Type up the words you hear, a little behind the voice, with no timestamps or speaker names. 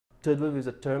Third wave is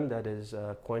a term that is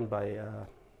coined by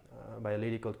a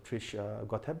lady called Trish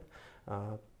Gotheb,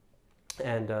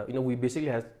 and we basically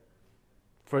had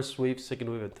first wave,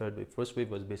 second wave, and third wave. First wave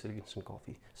was basically instant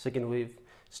coffee. Second wave,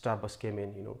 Starbucks came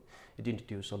in. It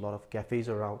introduced a lot of cafes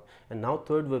around, and now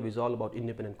third wave is all about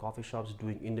independent coffee shops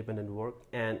doing independent work,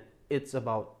 and it's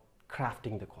about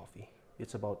crafting the coffee.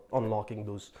 It's about unlocking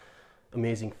those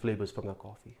amazing flavors from the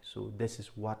coffee. So this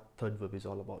is what third wave is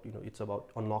all about. It's about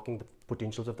unlocking the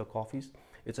potentials of the coffees.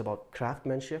 It's about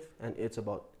craftsmanship, and it's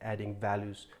about adding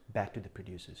values back to the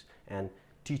producers and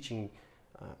teaching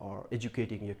or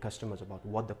educating your customers about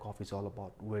what the coffee is all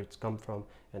about, where it's come from,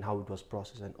 and how it was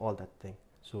processed, and all that thing.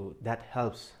 So that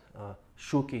helps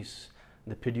showcase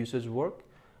the producer's work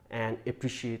and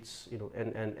appreciates,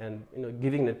 and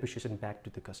giving an appreciation back to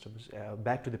the customers,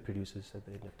 back to the producers at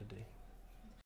the end of the day.